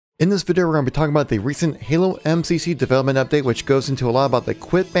In this video, we're going to be talking about the recent Halo MCC development update, which goes into a lot about the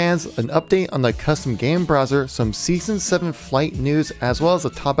quit bans, an update on the custom game browser, some Season 7 flight news, as well as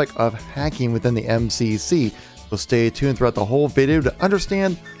a topic of hacking within the MCC. So stay tuned throughout the whole video to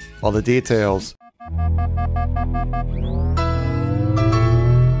understand all the details.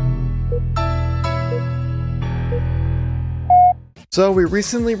 So we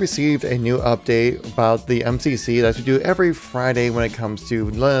recently received a new update about the MCC that we do every Friday when it comes to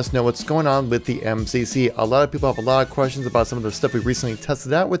letting us know what's going on with the MCC. A lot of people have a lot of questions about some of the stuff we recently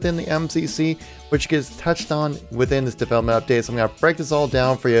tested out within the MCC, which gets touched on within this development update. So I'm going to break this all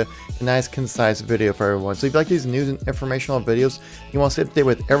down for you, a nice concise video for everyone. So if you like these news and informational videos, you want to stay up to date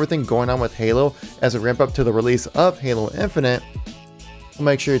with everything going on with Halo as we ramp up to the release of Halo Infinite,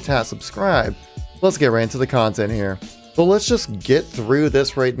 make sure you tap subscribe. Let's get right into the content here. So let's just get through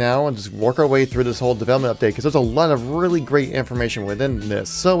this right now and just work our way through this whole development update because there's a lot of really great information within this.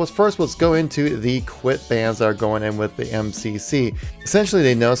 So let's go into the quit bans that are going in with the MCC. Essentially,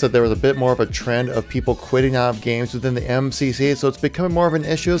 they noticed that there was a bit more of a trend of people quitting out of games within the MCC, so it's becoming more of an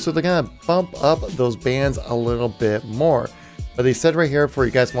issue, so they're going to bump up those bans a little bit more. But they said right here for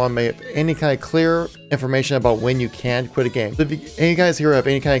you guys want to make any kind of clear information about when you can quit a game. So if any guys here have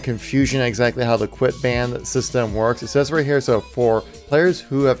any kind of confusion exactly how the quit ban system works, it says right here, so for players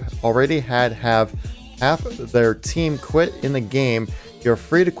who have already have half their team quit in the game, you're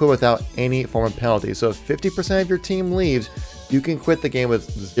free to quit without any form of penalty. So if 50% of your team leaves, you can quit the game with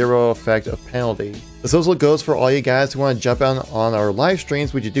zero effect of penalty. This also goes for all you guys who want to jump on our live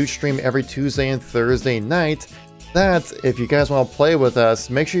streams, which you do stream every Tuesday and Thursday night. That if you guys want to play with us,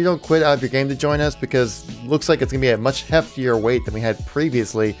 make sure you don't quit out of your game to join us, because it looks like it's going to be a much heftier weight than we had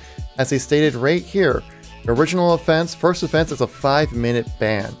previously. As they stated right here, the original offense, first offense is a 5-minute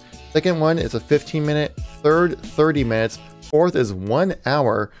ban. Second one is a 15-minute, third 30 minutes, fourth is 1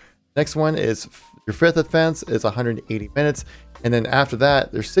 hour. Next one is your fifth offense is 180 minutes. And then after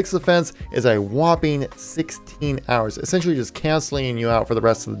that, their sixth offense is a whopping 16 hours, essentially just canceling you out for the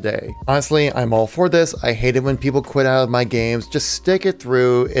rest of the day. Honestly, I'm all for this. I hate it when people quit out of my games. Just stick it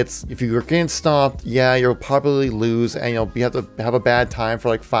through. If you're getting stopped, yeah, you'll probably lose and you'll have to have a bad time for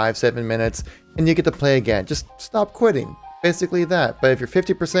like 5-7 minutes and you get to play again. Just stop quitting. Basically that. But if you're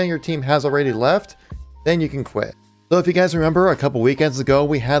 50% of your team has already left, then you can quit. So if you guys remember, a couple weekends ago,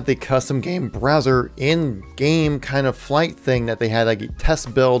 we had the custom game browser in-game kind of flight thing that they had like a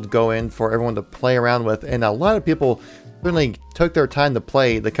test build go in for everyone to play around with. And a lot of people certainly took their time to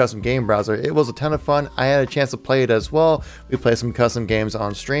play the custom game browser. It was a ton of fun. I had a chance to play it as well. We played some custom games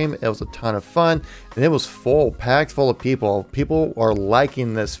on stream. It was a ton of fun and it was packed full of people. People are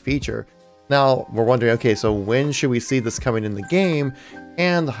liking this feature. Now we're wondering, okay, so when should we see this coming in the game?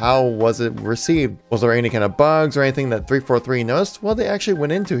 And how was it received? Was there any kind of bugs or anything that 343 noticed? Well, they actually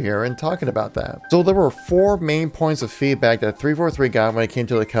went into here and talking about that. So there were 4 main points of feedback that 343 got when it came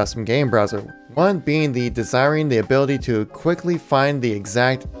to the custom game browser. One being desiring the ability to quickly find the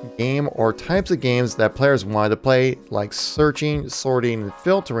exact game or types of games that players wanted to play, like searching, sorting, and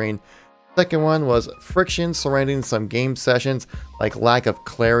filtering. Second one was friction surrounding some game sessions, like lack of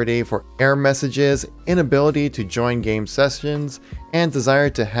clarity for error messages, inability to join game sessions, and desire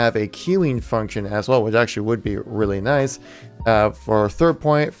to have a queuing function as well, which actually would be really nice. For third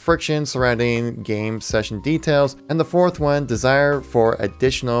point, friction surrounding game session details. And the fourth one, desire for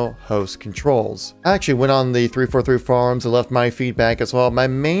additional host controls. I actually went on the 343 forums and left my feedback as well. My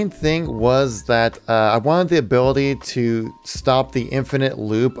main thing was that I wanted the ability to stop the infinite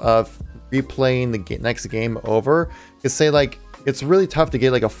loop of replaying the next game over. Because say like, it's really tough to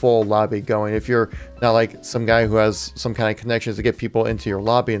get like a full lobby going if you're not like some guy who has some kind of connections to get people into your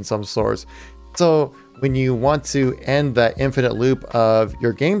lobby in some sorts. So when you want to end that infinite loop of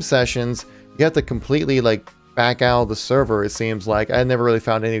your game sessions, you have to completely like back out of the server. It seems like I never really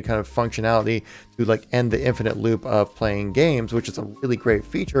found any kind of functionality to like end the infinite loop of playing games, which is a really great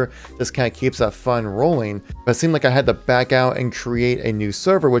feature. Just kind of keeps that fun rolling. But it seemed like I had to back out and create a new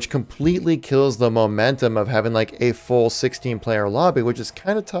server, which completely kills the momentum of having like a full 16-player lobby, which is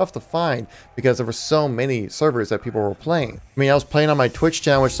kind of tough to find because there were so many servers that people were playing. I mean, I was playing on my Twitch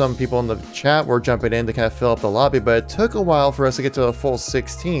channel, which some people in the chat were jumping in to kind of fill up the lobby, but it took a while for us to get to a full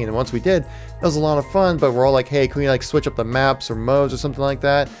 16. And once we did, it was a lot of fun, but we're all like, hey, can we like switch up the maps or modes or something like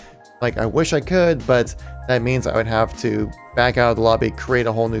that? Like, I wish I could, but that means I would have to back out of the lobby, create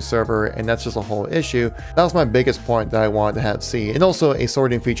a whole new server, and that's just a whole issue. That was my biggest point that I wanted to see. And also a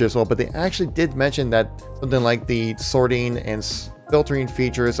sorting feature as well, but they actually did mention that something like the sorting and filtering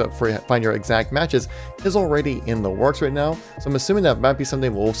features for find your exact matches is already in the works right now. So I'm assuming that might be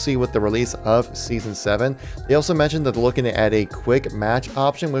something we'll see with the release of Season 7. They also mentioned that they're looking to add a quick match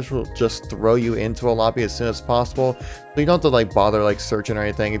option, which will just throw you into a lobby as soon as possible. So you don't have to like bother like searching or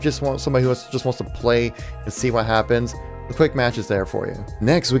anything. If you just want somebody who just wants to play and see what happens, the quick match is there for you.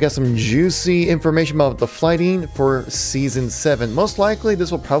 Next, we got some juicy information about the flighting for Season 7. Most likely,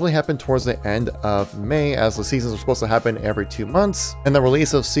 this will probably happen towards the end of May, as the seasons are supposed to happen every 2 months. And the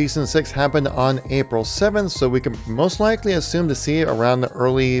release of Season 6 happened on April 7th, so we can most likely assume to see it around the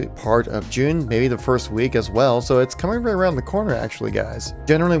early part of June, maybe the first week as well. So it's coming right around the corner, actually, guys.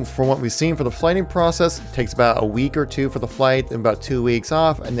 Generally, from what we've seen for the flighting process, it takes about a week or two for the flight, and about 2 weeks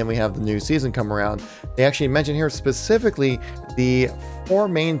off, and then we have the new season come around. They actually mentioned here specifically the 4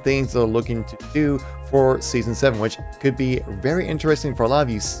 main things they're looking to do for Season 7, which could be very interesting for a lot of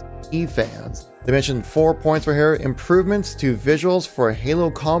you CE fans. They mentioned 4 points right here: improvements to visuals for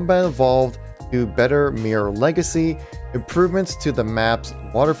Halo Combat Evolved to better mirror Legacy, improvements to the maps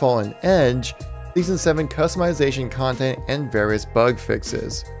Waterfall and Edge, Season 7 customization content, and various bug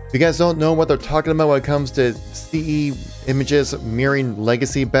fixes. If you guys don't know what they're talking about when it comes to CE images mirroring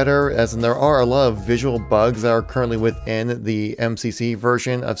Legacy better, as in there are a lot of visual bugs that are currently within the MCC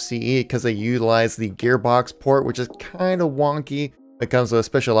version of CE because they utilize the gearbox port, which is kind of wonky. When it comes to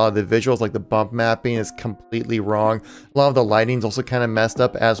especially a lot of the visuals, like the bump mapping is completely wrong. A lot of the lighting's also kind of messed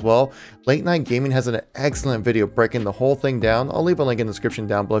up as well. Late Night Gaming has an excellent video breaking the whole thing down. I'll leave a link in the description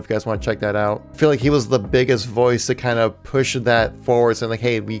down below if you guys want to check that out. I feel like he was the biggest voice to kind of push that forward, saying like,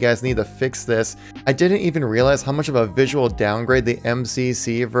 hey, you guys need to fix this. I didn't even realize how much of a visual downgrade the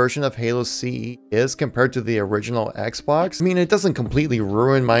MCC version of Halo CE is compared to the original Xbox. I mean, it doesn't completely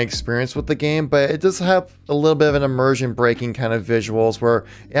ruin my experience with the game, but it does have a little bit of an immersion breaking kind of visuals where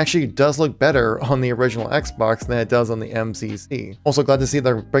it actually does look better on the original Xbox than it does on the MCC. Also glad to see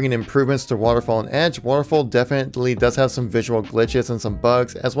they're bringing improvements to Waterfall and Edge. Waterfall definitely does have some visual glitches and some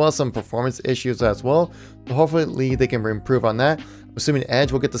bugs, as well as some performance issues as well. So hopefully they can improve on that. I'm assuming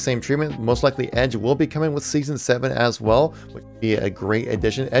Edge will get the same treatment. Most likely Edge will be coming with Season 7 as well, which would be a great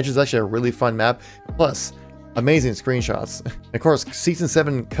addition. Edge is actually a really fun map. Plus, amazing screenshots. And of course, Season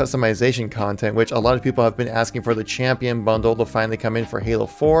 7 customization content, which a lot of people have been asking for the Champion bundle to finally come in for Halo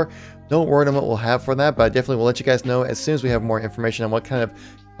 4. No word on what we'll have for that, but I definitely will let you guys know as soon as we have more information on what kind of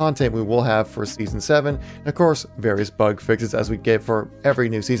content we will have for Season 7. And of course, various bug fixes as we get for every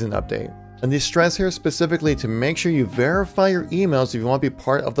new season update. And they stress here specifically to make sure you verify your emails if you want to be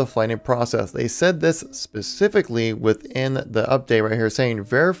part of the flighting process. They said this specifically within the update right here, saying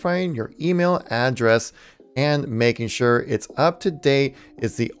verifying your email address and making sure it's up to date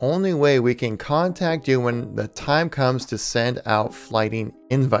is the only way we can contact you when the time comes to send out flighting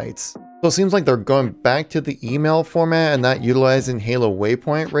invites. So it seems like they're going back to the email format and not utilizing Halo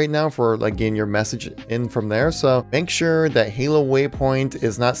Waypoint right now for like getting your message in from there. So make sure that Halo Waypoint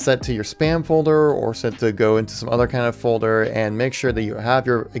is not set to your spam folder or set to go into some other kind of folder, and make sure that you have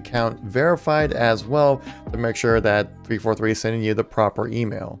your account verified as well to make sure that 343 is sending you the proper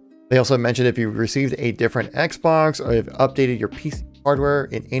email. They also mentioned if you received a different Xbox or have updated your PC hardware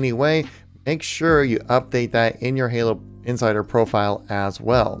in any way, make sure you update that in your Halo Insider profile as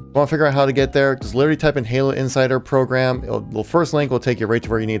well. If you want to figure out how to get there, just literally type in Halo Insider program. The first link will take you right to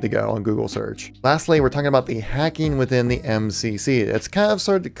where you need to go on Google search. Lastly, we're talking about the hacking within the MCC. It's kind of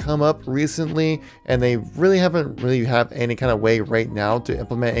started to come up recently, and they really haven't have any kind of way right now to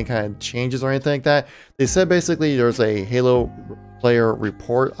implement any kind of changes or anything like that. They said basically there's a Halo player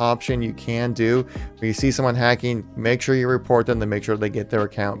report option you can do. When you see someone hacking, make sure you report them to make sure they get their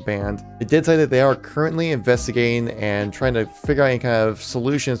account banned. It did say that they are currently investigating and trying to figure out any kind of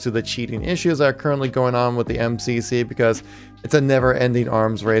solutions to the cheating issues that are currently going on with the MCC, because it's a never-ending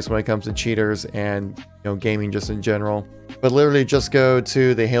arms race when it comes to cheaters and gaming just in general. But literally just go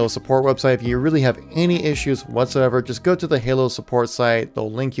to the Halo support website. If you really have any issues whatsoever, just go to the Halo support site.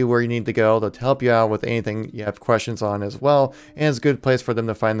 They'll link you where you need to go. They'll help you out with anything you have questions on as well. And it's a good place for them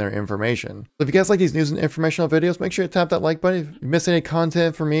to find their information. So if you guys like these news and informational videos, make sure to tap that like button. If you missed any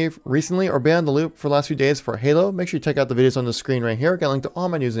content from me recently or been on the loop for the last few days for Halo, make sure you check out the videos on the screen right here. I got a link to all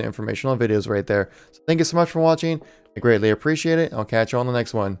my news and informational videos right there. So thank you so much for watching. I greatly appreciate it. I'll catch you on the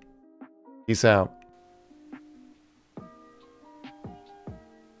next one. Peace out.